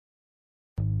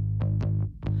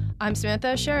I'm Samantha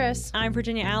Asheris. I'm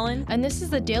Virginia Allen. And this is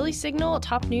the Daily Signal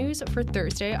top news for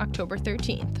Thursday, October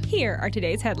 13th. Here are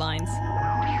today's headlines.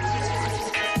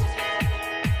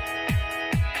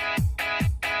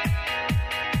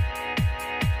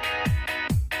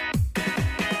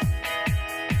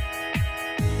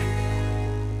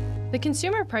 The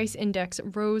Consumer Price Index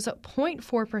rose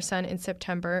 0.4% in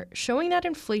September, showing that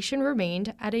inflation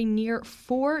remained at a near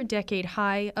four-decade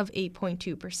high of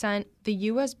 8.2%, the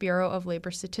U.S. Bureau of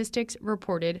Labor Statistics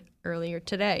reported earlier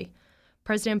today.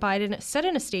 President Biden said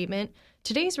in a statement,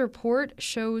 "Today's report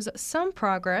shows some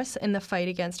progress in the fight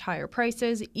against higher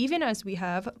prices, even as we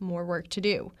have more work to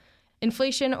do.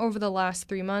 Inflation over the last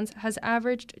 3 months has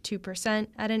averaged 2%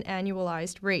 at an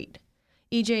annualized rate."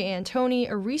 E.J. Antoni,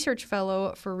 a research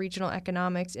fellow for regional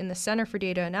economics in the Center for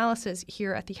Data Analysis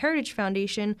here at the Heritage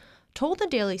Foundation, told the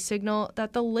Daily Signal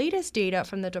that the latest data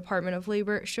from the Department of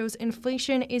Labor shows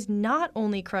inflation is not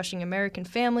only crushing American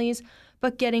families,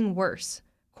 but getting worse.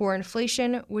 Core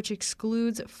inflation, which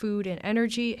excludes food and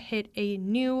energy, hit a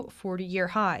new 40-year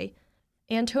high.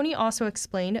 Antoni also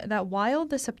explained that while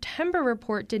the September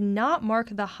report did not mark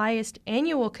the highest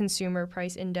annual consumer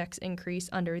price index increase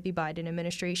under the Biden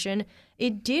administration,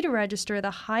 it did register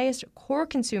the highest core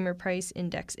consumer price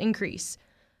index increase.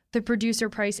 The producer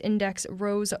price index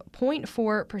rose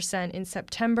 0.4% in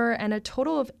September and a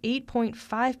total of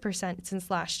 8.5%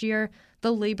 since last year,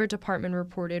 the Labor Department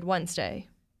reported Wednesday.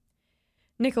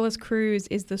 Nicholas Cruz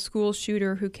is the school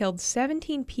shooter who killed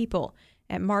 17 people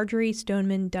at Marjory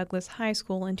Stoneman Douglas High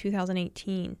School in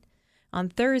 2018. On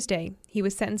Thursday, he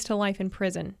was sentenced to life in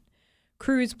prison.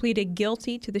 Cruz pleaded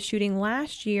guilty to the shooting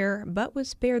last year, but was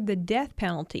spared the death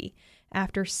penalty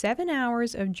after 7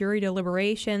 hours of jury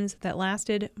deliberations that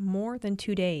lasted more than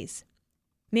 2 days.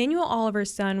 Manuel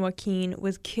Oliver's son, Joaquin,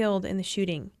 was killed in the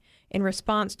shooting. In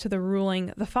response to the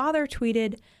ruling, the father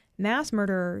tweeted, "Mass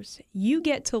murderers, you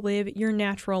get to live your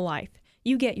natural life.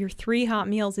 You get your 3 hot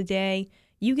meals a day.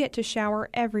 You get to shower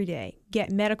every day,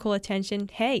 get medical attention,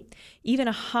 hey, even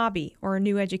a hobby or a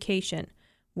new education.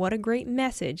 What a great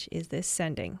message is this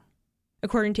sending?"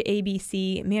 According to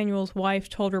ABC, Manuel's wife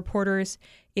told reporters,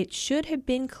 "It should have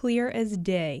been clear as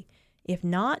day. If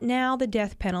not now the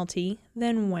death penalty,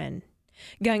 then when?"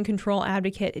 Gun control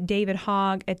advocate David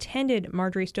Hogg attended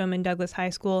Marjory Stoneman Douglas High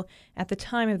School at the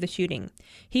time of the shooting.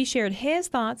 He shared his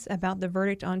thoughts about the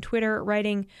verdict on Twitter,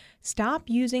 writing, "Stop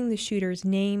using the shooter's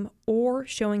name or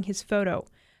showing his photo.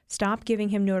 Stop giving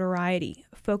him notoriety.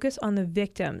 Focus on the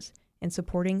victims and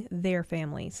supporting their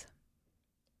families."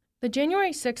 The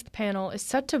January 6th panel is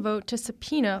set to vote to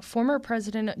subpoena former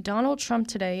President Donald Trump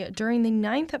today during the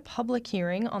 9th public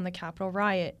hearing on the Capitol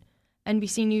riot.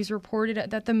 NBC News reported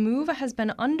that the move has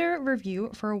been under review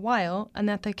for a while and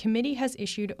that the committee has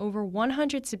issued over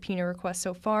 100 subpoena requests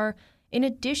so far, in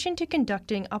addition to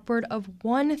conducting upward of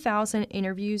 1,000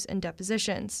 interviews and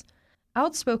depositions.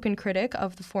 Outspoken critic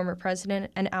of the former president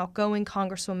and outgoing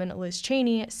Congresswoman Liz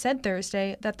Cheney said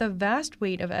Thursday that the vast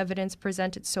weight of evidence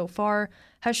presented so far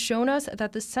has shown us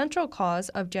that the central cause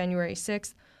of January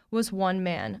 6th was one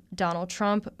man, Donald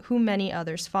Trump, who many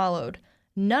others followed.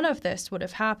 None of this would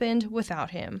have happened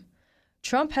without him.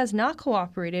 Trump has not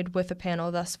cooperated with the panel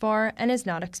thus far and is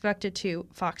not expected to,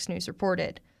 Fox News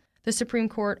reported. The Supreme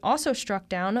Court also struck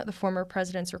down the former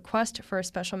president's request for a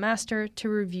special master to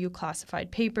review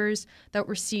classified papers that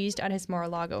were seized at his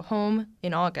Mar-a-Lago home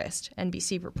in August,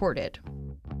 NBC reported.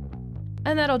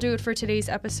 And that'll do it for today's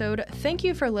episode. Thank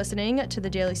you for listening to the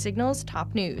Daily Signal's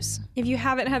top news. If you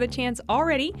haven't had the chance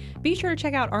already, be sure to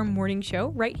check out our morning show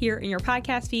right here in your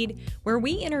podcast feed, where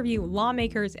we interview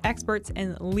lawmakers, experts,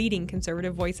 and leading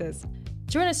conservative voices.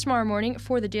 Join us tomorrow morning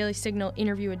for the Daily Signal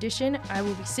interview edition. I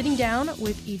will be sitting down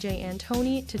with E.J.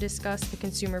 Antoni to discuss the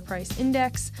Consumer Price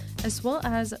Index, as well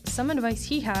as some advice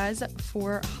he has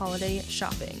for holiday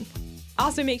shopping.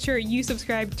 Also, make sure you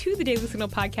subscribe to the Daily Signal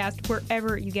podcast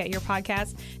wherever you get your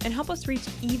podcasts and help us reach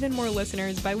even more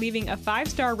listeners by leaving a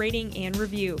 5-star rating and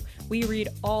review. We read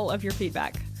all of your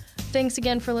feedback. Thanks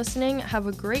again for listening. Have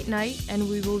a great night, and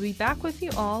we will be back with you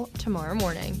all tomorrow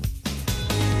morning.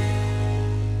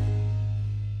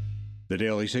 The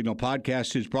Daily Signal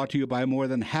podcast is brought to you by more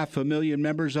than 500,000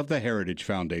 members of the Heritage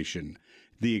Foundation.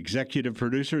 The executive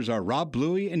producers are Rob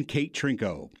Bluey and Kate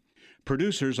Trinko.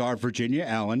 Producers are Virginia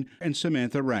Allen and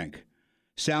Samantha Rank.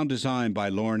 Sound design by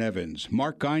Lauren Evans,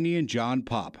 Mark Guiney, and John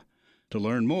Pop. To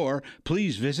learn more,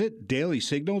 please visit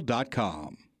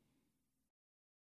dailysignal.com.